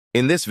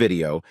In this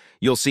video,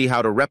 you'll see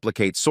how to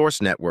replicate source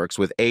networks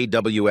with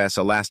AWS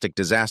Elastic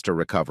Disaster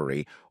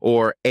Recovery,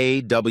 or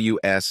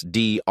AWS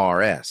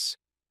DRS.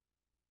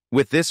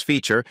 With this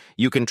feature,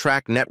 you can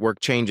track network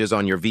changes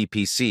on your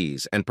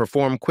VPCs and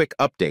perform quick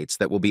updates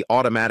that will be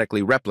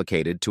automatically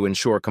replicated to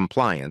ensure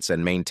compliance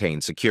and maintain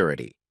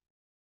security.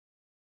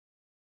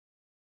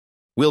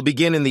 We'll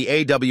begin in the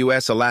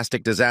AWS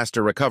Elastic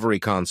Disaster Recovery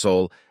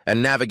console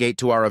and navigate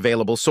to our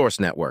available source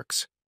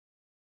networks.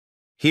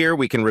 Here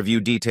we can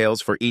review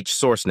details for each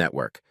source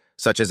network,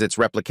 such as its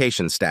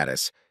replication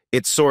status,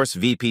 its source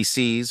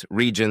VPCs,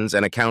 regions,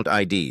 and account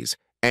IDs,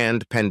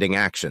 and pending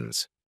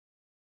actions.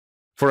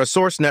 For a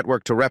source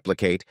network to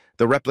replicate,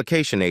 the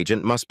replication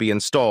agent must be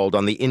installed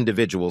on the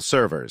individual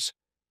servers.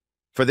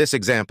 For this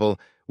example,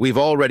 we've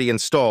already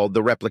installed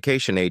the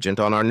replication agent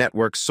on our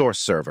network's source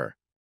server.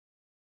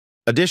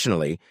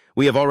 Additionally,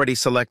 we have already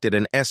selected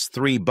an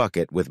S3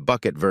 bucket with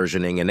bucket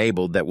versioning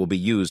enabled that will be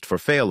used for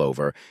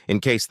failover in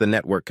case the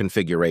network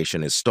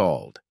configuration is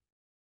stalled.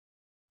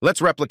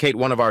 Let's replicate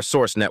one of our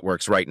source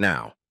networks right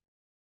now.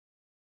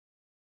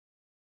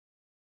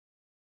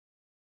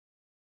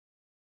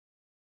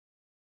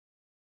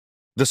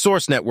 The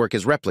source network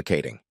is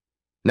replicating.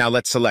 Now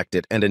let's select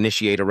it and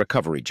initiate a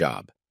recovery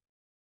job.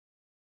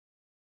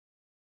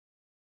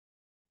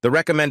 The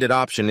recommended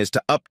option is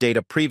to update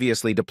a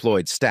previously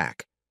deployed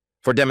stack.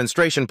 For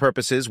demonstration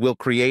purposes, we'll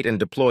create and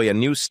deploy a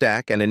new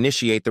stack and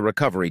initiate the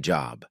recovery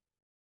job.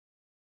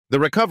 The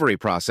recovery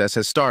process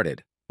has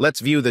started. Let's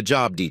view the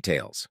job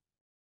details.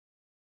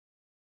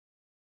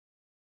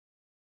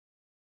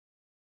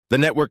 The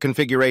network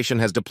configuration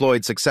has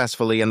deployed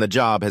successfully and the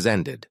job has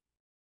ended.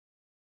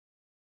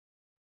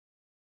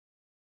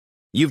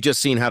 You've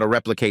just seen how to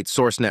replicate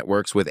source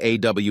networks with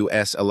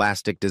AWS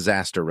Elastic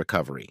Disaster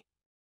Recovery.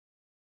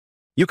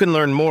 You can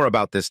learn more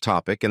about this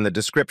topic in the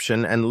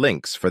description and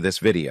links for this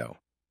video.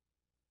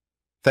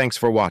 Thanks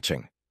for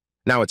watching.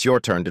 Now it's your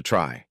turn to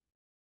try.